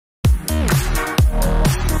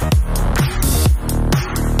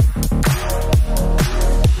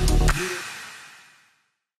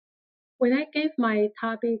When I gave my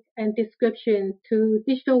topic and description to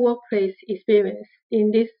digital workplace experience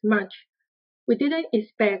in this March, we didn't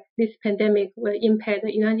expect this pandemic will impact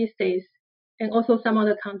the United States and also some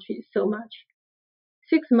other countries so much.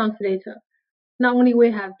 6 months later, not only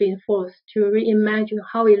we have been forced to reimagine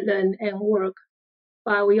how we learn and work,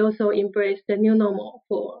 but we also embrace the new normal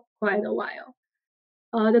for quite a while.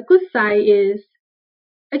 The good side is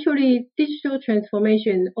actually digital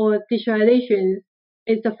transformation or digitalization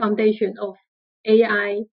is the foundation of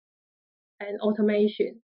AI and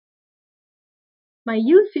automation. My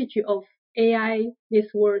usage of AI, this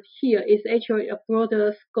word here, is actually a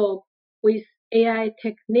broader scope with AI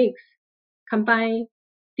techniques, combine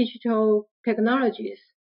digital technologies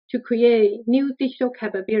to create new digital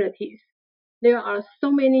capabilities. There are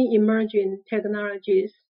so many emerging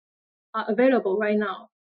technologies available right now.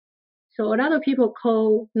 So a lot of people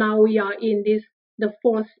call now we are in the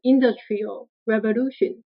fourth industrial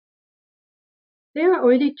revolution. There are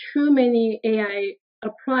already too many AI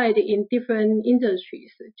applied in different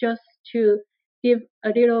industries. Just to give a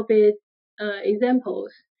little bit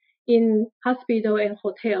examples, in hospital and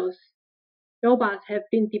hotels, robots have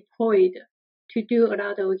been deployed to do a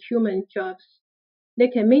lot of human jobs. They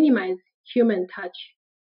can minimize human touch.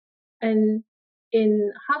 And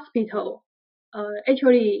in hospital,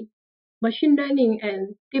 actually, machine learning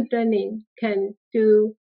and deep learning can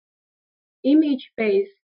do image-based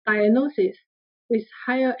diagnosis with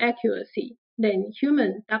higher accuracy than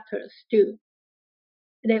human doctors do.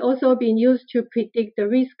 They also been used to predict the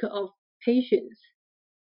risk of patients,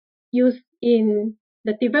 used in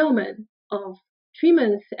the development of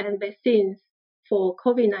treatments and vaccines for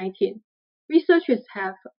COVID-19. Researchers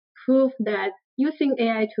have proved that using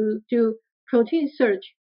AI to do protein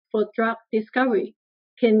search for drug discovery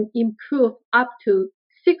can improve up to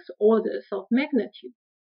 6 orders of magnitude.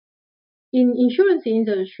 In insurance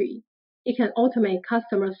industry, it can automate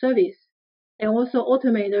customer service and also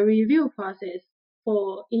automate the review process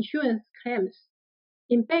for insurance claims.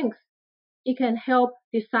 In banks, it can help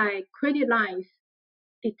decide credit lines,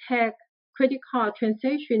 detect credit card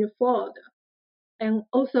transaction fraud, and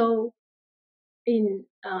also in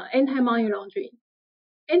anti-money laundering.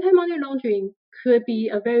 Anti-money laundering could be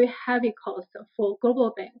a very heavy cost for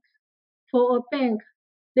global banks. For a bank,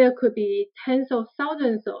 there could be tens of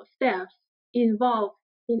thousands of staffs involved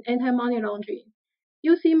in anti-money laundering.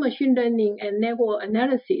 Using machine learning and network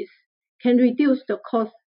analysis can reduce the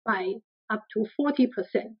cost by up to 40%.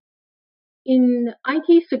 In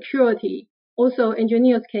IT security, also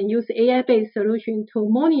engineers can use AI-based solution to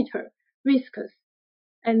monitor risks.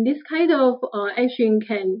 And this kind of action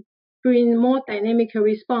can bring more dynamic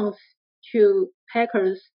response to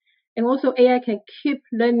hackers. And also AI can keep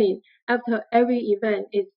learning after every event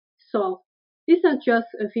is solved. These are just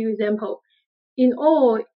a few examples. In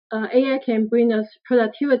all, AI can bring us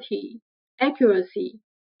productivity, accuracy,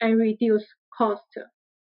 and reduce cost.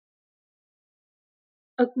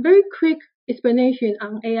 A very quick explanation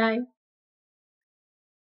on AI.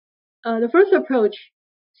 The first approach,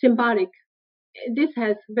 symbolic. This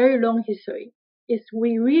has very long history. Is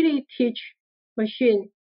we really teach machine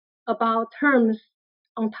about terms,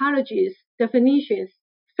 ontologies, definitions,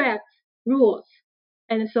 facts, rules,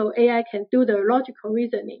 and so AI can do the logical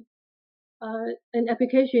reasoning. An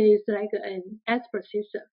application is like an expert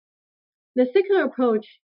system. The second approach,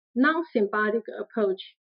 non-symbolic approach,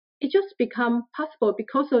 it just become possible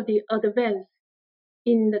because of the advance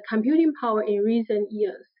in the computing power in recent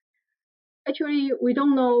years. Actually, we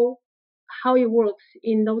don't know how it works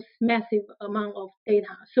in those massive amount of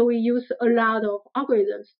data. So we use a lot of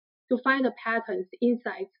algorithms to find the patterns,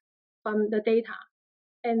 insights from the data.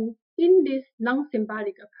 And in this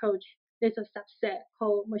non-symbolic approach, there's a subset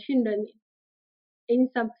called machine learning. In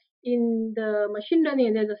the machine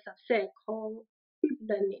learning, there's a subset called deep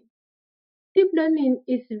learning. Deep learning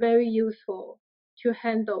is very useful to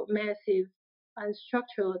handle massive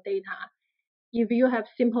unstructured data. If you have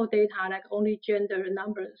simple data like only gender,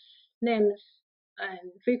 numbers, names,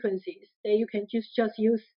 and frequencies, then you can just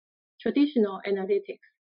use traditional analytics.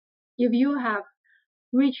 If you have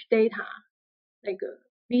rich data like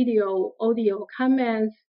video, audio,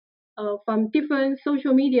 comments from different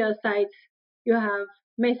social media sites, you have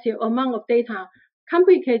massive amount of data,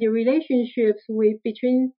 complicated relationships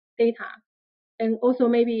between data, and also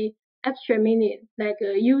maybe abstract meaning like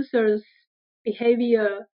users'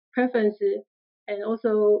 behavior, preferences, and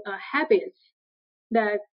also habits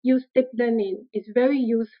that use deep learning is very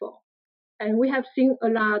useful. And we have seen a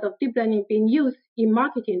lot of deep learning being used in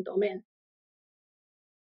marketing domain.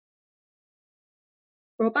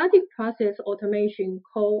 Robotic process automation,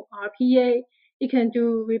 called RPA, it can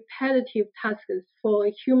do repetitive tasks for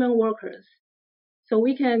human workers. So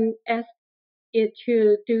we can ask it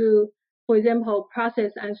to do, for example,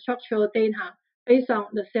 process and structural data based on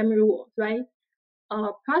the same rules, right?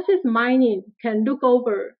 Process mining can look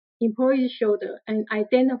over employees' shoulder and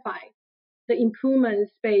identify the improvement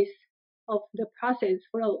space of the process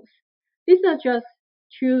flows. These are just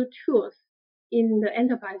two tools in the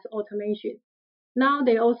enterprise automation. Now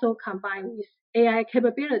they also combine with AI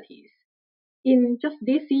capabilities. In just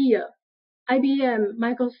this year, IBM,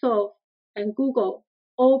 Microsoft, and Google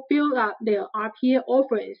all build up their RPA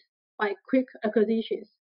offerings by quick acquisitions.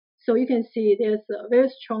 So you can see there's a very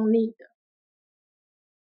strong need.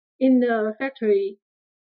 In the factory,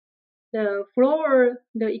 the floor,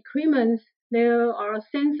 the equipment, there are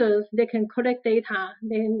sensors that can collect data,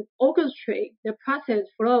 then orchestrate the process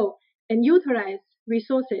flow and utilize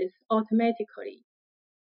resources automatically.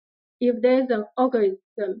 If there's an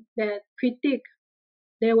algorithm that predicts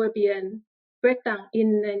there will be a breakdown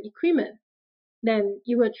in an equipment, then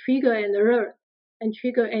it will trigger an alert and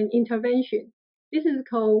trigger an intervention. This is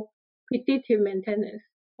called predictive maintenance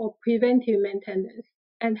or preventive maintenance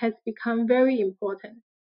and has become very important.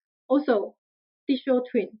 Also, digital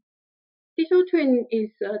twin. Digital twin is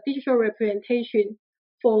a digital representation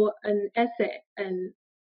for an asset and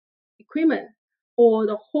equipment or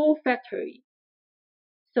the whole factory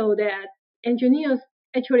so that engineers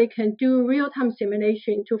actually can do real-time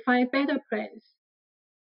simulation to find better plans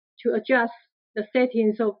to adjust the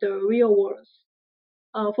settings of the real world.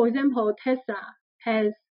 For example, Tesla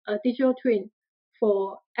has a digital twin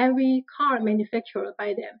for every car manufactured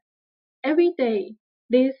by them. Every day,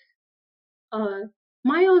 these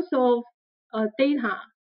miles of data,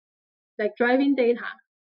 like driving data,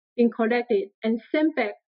 being collected and sent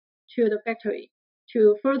back to the factory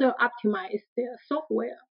to further optimize their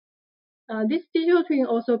software. This digital twin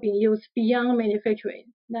also being used beyond manufacturing,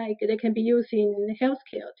 like they can be used in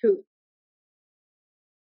healthcare too.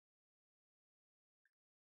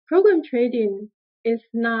 Program trading is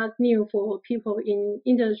not new for people in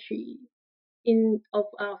industry of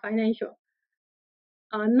financial.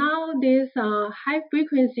 Now these high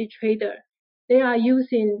frequency trader, they are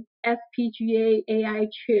using FPGA AI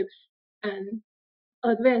chips and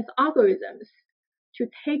advanced algorithms to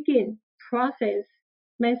take in, process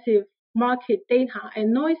massive market data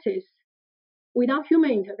and noises without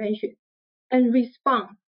human intervention and respond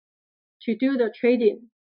to do the trading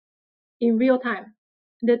in real time.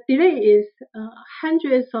 The delay is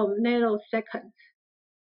hundreds of nanoseconds.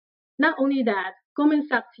 Not only that, Goldman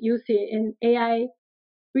Sachs uses an AI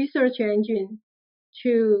research engine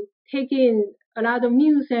to take in a lot of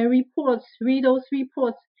news and reports, read those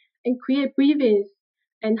reports, and create briefings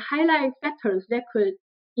and highlight factors that could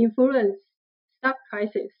influence stock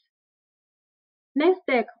prices.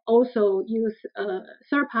 Nasdaq also use a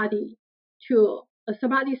third-party tool, a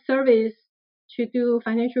third-party service to do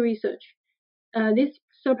financial research. This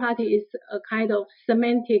third-party is a kind of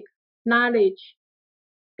semantic knowledge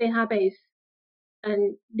database,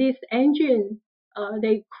 and this engine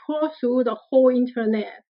they crawl through the whole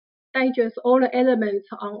internet, digest all the elements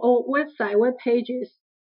on all website, web pages,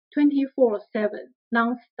 24/7,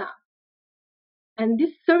 non-stop. And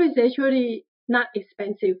this service is actually not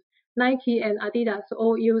expensive. Nike and Adidas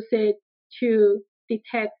all use it to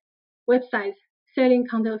detect websites selling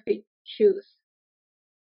counterfeit shoes.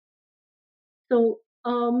 So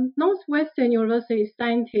Northwestern University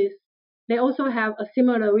scientists, they also have a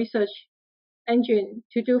similar research engine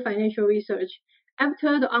to do financial research.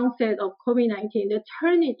 After the onset of COVID-19, they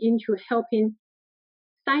turned it into helping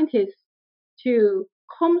scientists to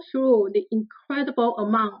comb through the incredible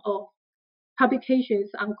amount of publications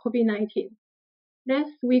on COVID-19.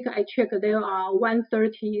 Last week, I checked, there are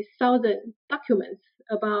 130,000 documents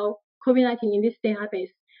about COVID-19 in this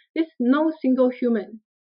database. There's no single human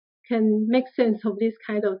can make sense of this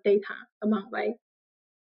kind of data amount, right?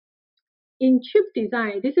 In chip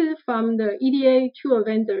design, this is from the EDA tool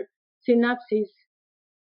vendor, Synopsys.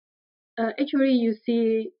 Actually, you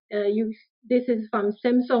see, this is from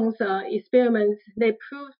Samsung's experiments. They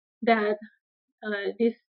prove that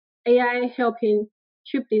this AI helping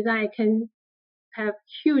chip design can have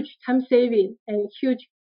huge time saving and huge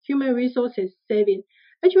human resources saving.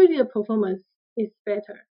 Actually, the performance is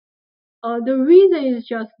better. The reason is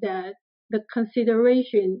just that the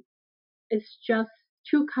consideration is just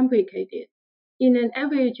too complicated. In an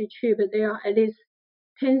average chip, there are at least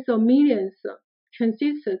tens of millions of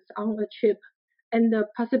transistors on a chip, and the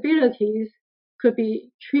possibilities could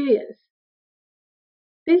be trillions.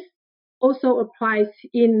 This also applies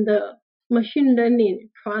in the machine learning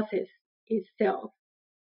process itself.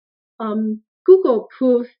 Google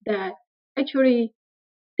proves that Actually,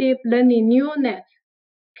 deep learning neural nets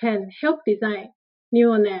can help design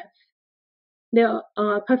neural nets. The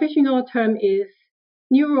professional term is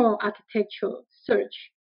neural architecture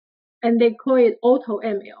search, and they call it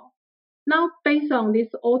AutoML. Now, based on this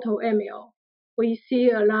AutoML, we see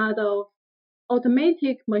a lot of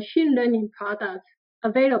automatic machine learning products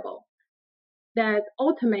available that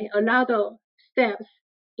automate a lot of steps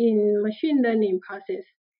in machine learning process,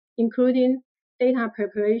 including data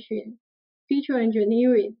preparation, feature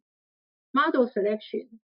engineering, model selection,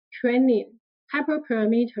 training,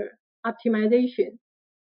 hyperparameter optimization,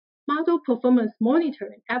 model performance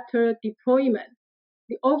monitoring after deployment,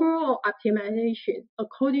 the overall optimization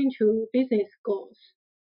according to business goals.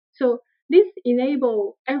 So this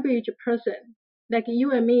enable average person like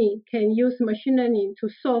you and me can use machine learning to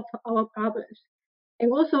solve our problems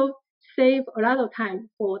and also save a lot of time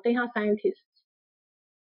for data scientists.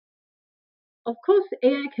 Of course,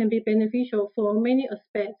 AI can be beneficial for many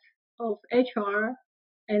aspects of HR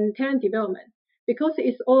and talent development because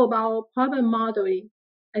it's all about problem modeling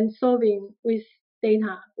and solving with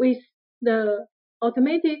data. With the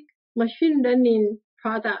automatic machine learning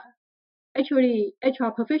product, actually HR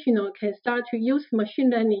professional can start to use machine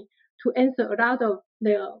learning to answer a lot of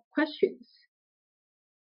their questions.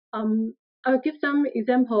 I'll give some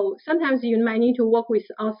example. Sometimes you might need to work with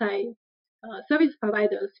outside service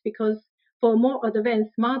providers because for more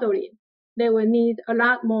advanced modeling, they will need a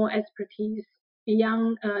lot more expertise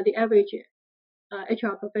beyond the average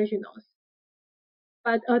HR professionals.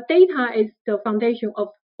 But data is the foundation of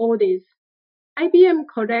all this. IBM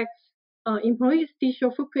collects employees'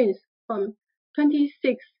 digital footprints from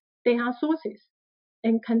 26 data sources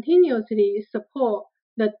and continuously support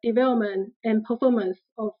the development and performance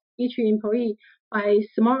of each employee by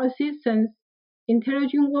smart assistants,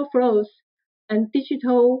 intelligent workflows, and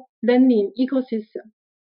digital learning ecosystem.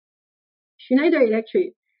 Schneider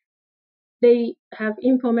Electric, they have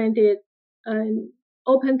implemented an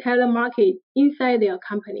open talent market inside their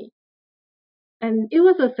company. And it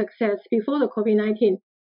was a success before the COVID-19,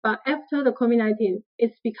 but after the COVID-19,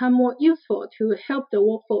 it's become more useful to help the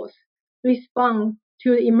workforce respond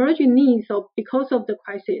to the emerging needs because of the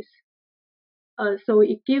crisis. So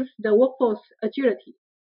it gives the workforce agility.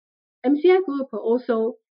 MCI Group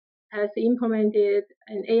also has implemented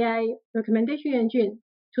an AI recommendation engine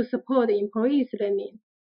to support the employees' learning.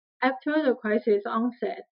 After the crisis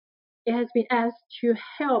onset, it has been asked to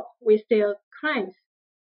help with their clients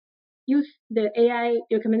use the AI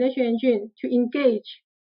recommendation engine to engage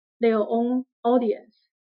their own audience.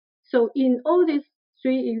 So in all these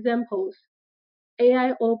three examples,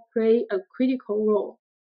 AI all play a critical role.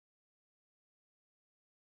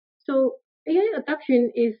 So AI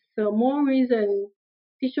adoption is a more recent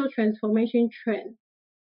digital transformation trend.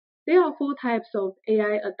 There are four types of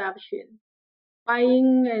AI adoption: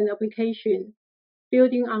 buying an application,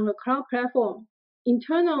 building on a cloud platform,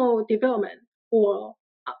 internal development, or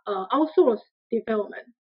outsourced development.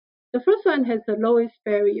 The first one has the lowest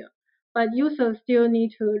barrier, but users still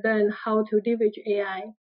need to learn how to leverage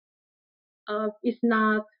AI. It's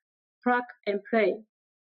not plug and play.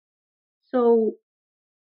 So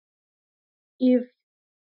if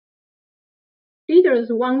leaders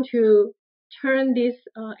want to turn this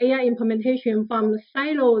AI implementation from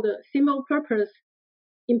siloed single purpose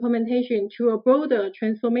implementation to a broader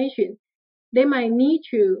transformation, they might need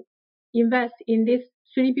to invest in these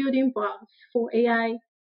three building blocks for AI,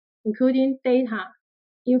 including data,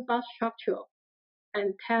 infrastructure,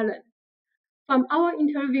 and talent. From our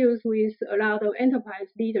interviews with a lot of enterprise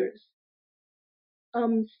leaders,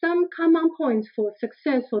 some common points for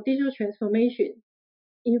success for digital transformation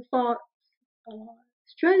involve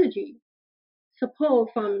strategy, support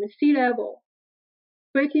from C-level,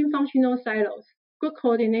 breaking functional silos, good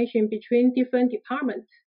coordination between different departments,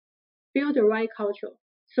 build the right culture.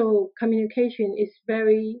 So communication is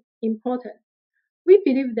very important. We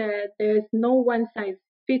believe that there is no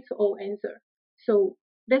one-size-fits-all answer. So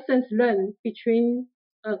lessons learned between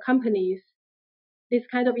companies, this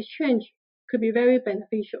kind of exchange could be very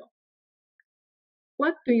beneficial.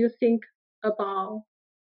 What do you think about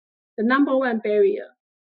the number one barrier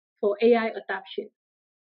for AI adoption?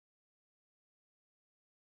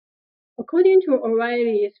 According to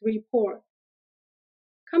O'Reilly's report,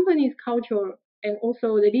 companies' culture and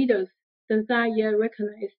also the leaders does not yet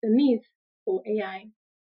recognize the needs for AI.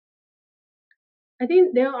 I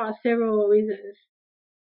think there are several reasons.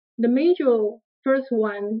 The major first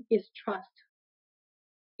one is trust.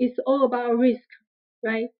 It's all about risk,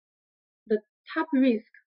 right? The top risk,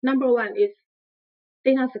 number one, is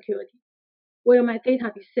data security. Will my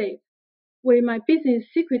data be safe? Will my business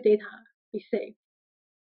secret data be safe?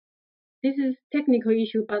 This is technical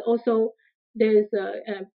issue, but also there's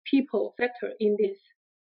a people factor in this.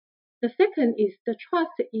 The second is the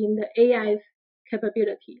trust in the AI's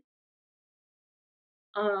capability.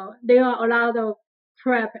 There are a lot of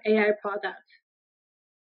crap AI products,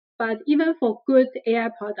 but even for good AI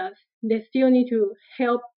products, they still need to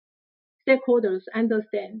help stakeholders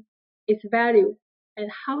understand its value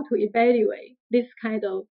and how to evaluate this kind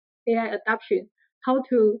of AI adoption, how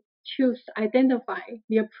to choose, identify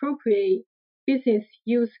the appropriate business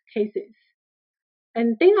use cases.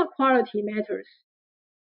 And data quality matters.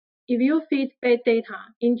 If you feed bad data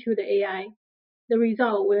into the AI, the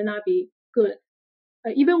result will not be good.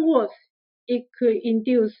 Even worse, it could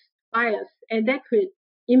induce bias and that could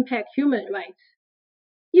impact human rights.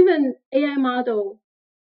 Even AI model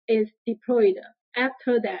is deployed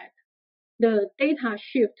after that, the data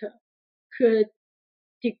shift could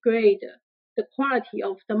degrade the quality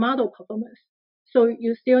of the model performance. So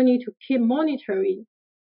you still need to keep monitoring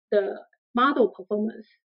the model performance.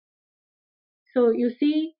 So you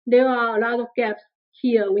see there are a lot of gaps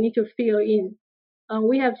here we need to fill in.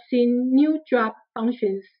 We have seen new job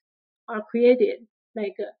functions are created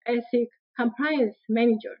like ethic compliance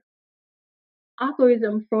manager,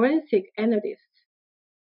 algorithm forensic analyst,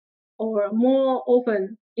 or more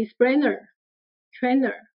often explainer,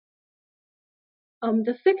 trainer.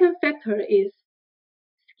 The second factor is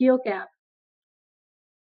skill gap.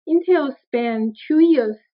 Intel spent 2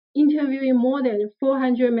 years interviewing more than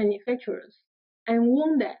 400 manufacturers and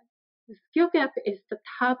warned that the skill gap is the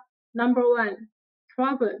top number one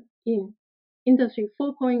problem in Industry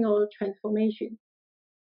 4.0 transformation.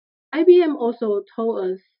 IBM also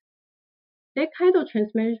told us that kind of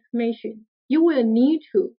transformation, you will need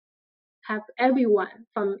to have everyone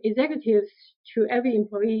from executives to every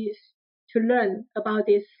employees to learn about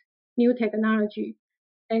this new technology.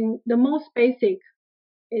 And the most basic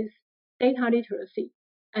is data literacy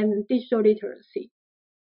and digital literacy.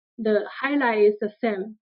 The highlight is the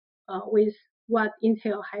same with what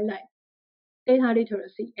Intel highlight, data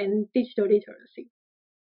literacy and digital literacy.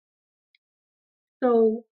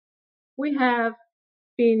 So we have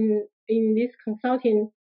been in this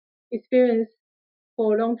consulting experience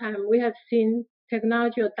for a long time. We have seen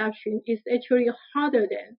technology adoption is actually harder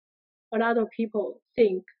than a lot of people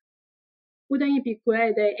think. Wouldn't it be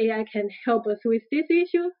great that AI can help us with this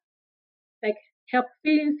issue? Like help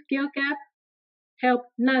filling skill gap, help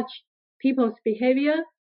nudge people's behavior,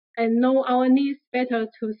 and know our needs better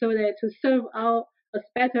so that to serve us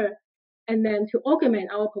better and then to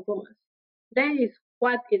augment our performance. That is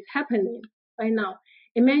what is happening right now.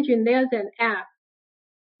 Imagine there's an app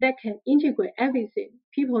that can integrate everything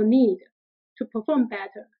people need to perform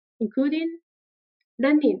better, including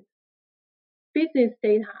learning, business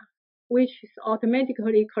data, which is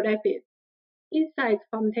automatically collected, insights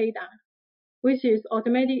from data, which is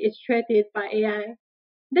automatically extracted by AI,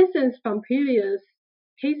 lessons from previous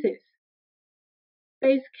cases,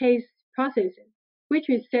 base case processing, which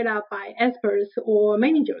is set up by experts or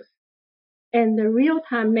managers, and the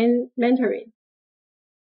real-time mentoring.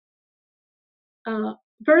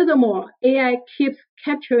 Furthermore, AI keeps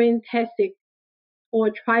capturing tacit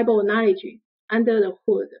or tribal knowledge under the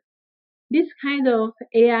hood. This kind of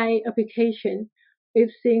AI application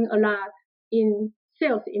we've seen a lot in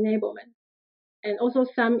sales enablement and also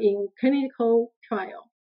some in clinical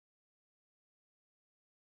trial.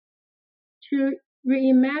 To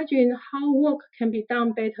reimagine how work can be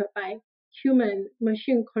done better by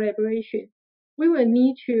human-machine collaboration, we will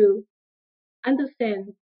need to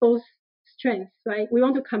understand both strengths, right? We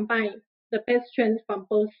want to combine the best strengths from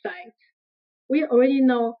both sides. We already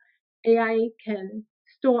know AI can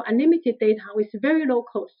store unlimited data with very low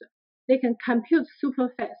cost. They can compute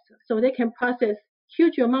super fast, so they can process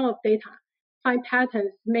huge amount of data, find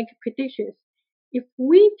patterns, make predictions. If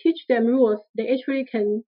we teach them rules, they actually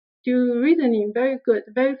can do reasoning very good,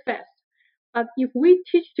 very fast. But if we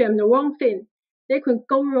teach them the wrong thing, they could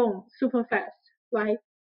go wrong super fast, right?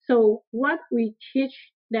 So what we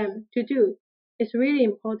teach them to do is really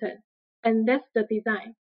important, and that's the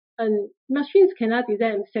design. And machines cannot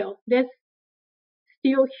design themselves. That's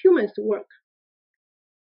still humans' work.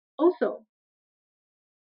 Also,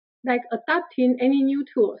 like adopting any new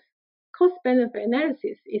tools, cost-benefit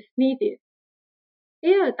analysis is needed.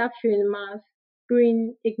 AI adoption must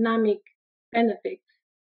bring economic benefits.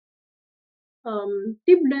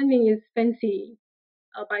 Deep learning is fancy,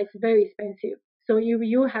 but it's very expensive. So if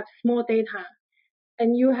you have small data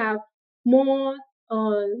and you have more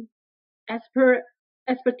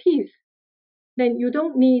expertise, then you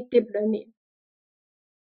don't need deep learning.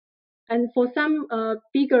 And for some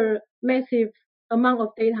bigger, massive amount of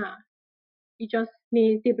data, you just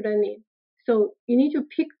need deep learning. So you need to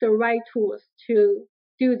pick the right tools to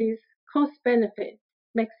do this cost benefit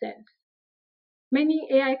make sense. Many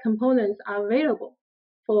AI components are available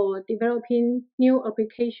for developing new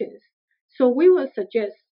applications. So we will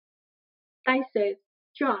suggest dissect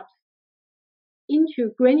jobs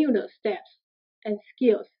into granular steps and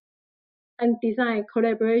skills and design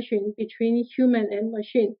collaboration between human and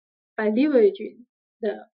machine by leveraging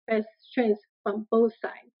the best strengths from both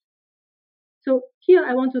sides. So here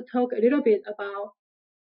I want to talk a little bit about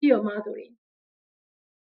skill modeling.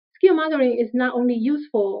 Skill modeling is not only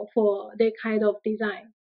useful for that kind of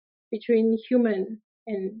design between human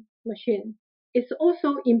and machine, it's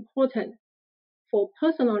also important for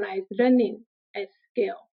personalized learning at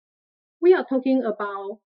scale. We are talking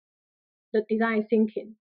about the design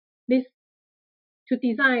thinking. This to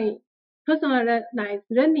design personalized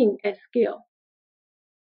learning at scale,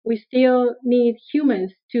 we still need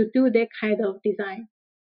humans to do that kind of design.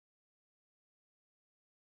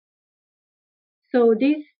 So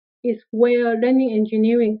this is where learning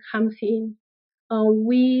engineering comes in.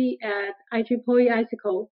 We at IEEE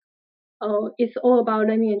Icicle, it's all about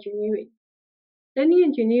learning engineering. Learning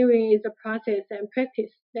engineering is a process and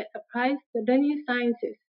practice that applies the learning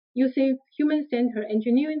sciences using human-centered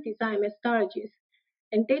engineering design methodologies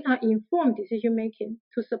and data-informed decision-making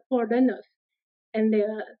to support learners and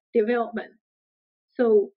their development.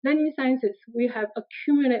 So learning sciences, we have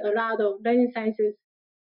accumulated a lot of learning sciences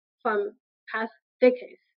from past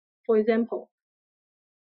decades. For example,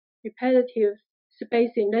 repetitive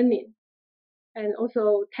spacing learning and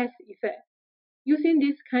also test effect. Using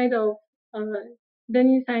this kind of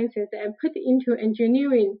learning sciences and put into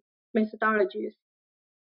engineering methodologies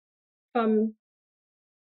from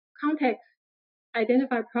context,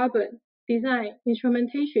 identify problem, design,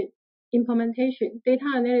 instrumentation, implementation, data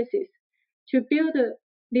analysis to build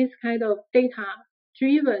this kind of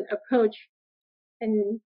data-driven approach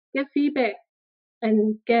and get feedback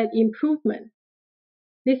and get improvement.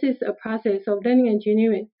 This is a process of learning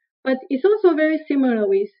engineering, but it's also very similar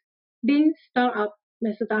with lean startup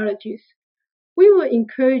methodologies. We will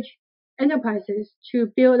encourage enterprises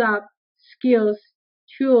to build up skills,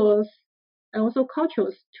 tools, and also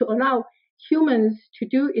cultures to allow humans to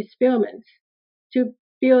do experiments, to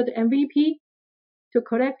build MVP, to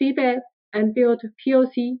collect feedback, and build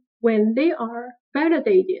POC when they are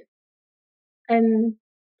validated. And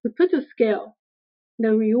to put to scale,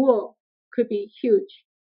 the reward could be huge.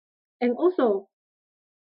 And also,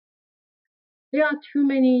 there are too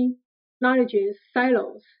many knowledge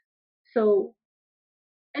silos. So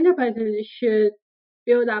enterprises should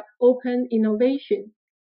build up open innovation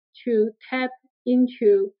to tap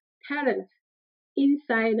into talents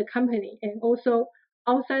inside the company and also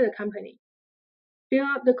outside the company. Build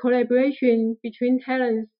up the collaboration between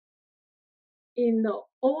talents in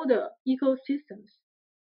all the ecosystems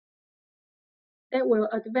that will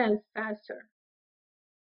advance faster.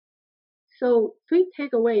 So 3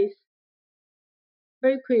 takeaways,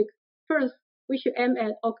 very quick. First, we should aim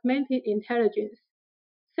at augmented intelligence.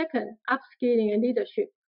 Second, upskilling and leadership.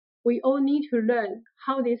 We all need to learn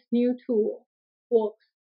how this new tool works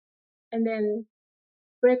and then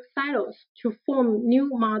break silos to form new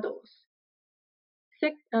models.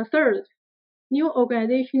 Third, new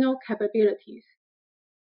organizational capabilities.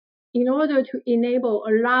 In order to enable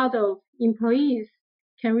a lot of employees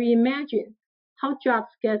can reimagine how jobs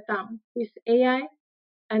get done with AI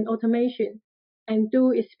and automation and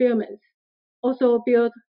do experiments. Also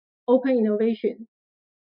build open innovation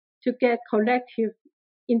to get collective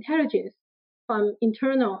intelligence from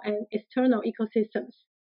internal and external ecosystems.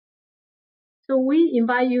 So we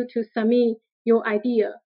invite you to submit your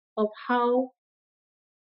idea of how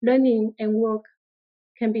learning and work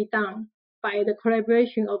can be done by the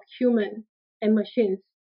collaboration of human and machines.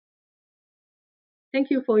 Thank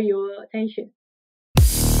you for your attention.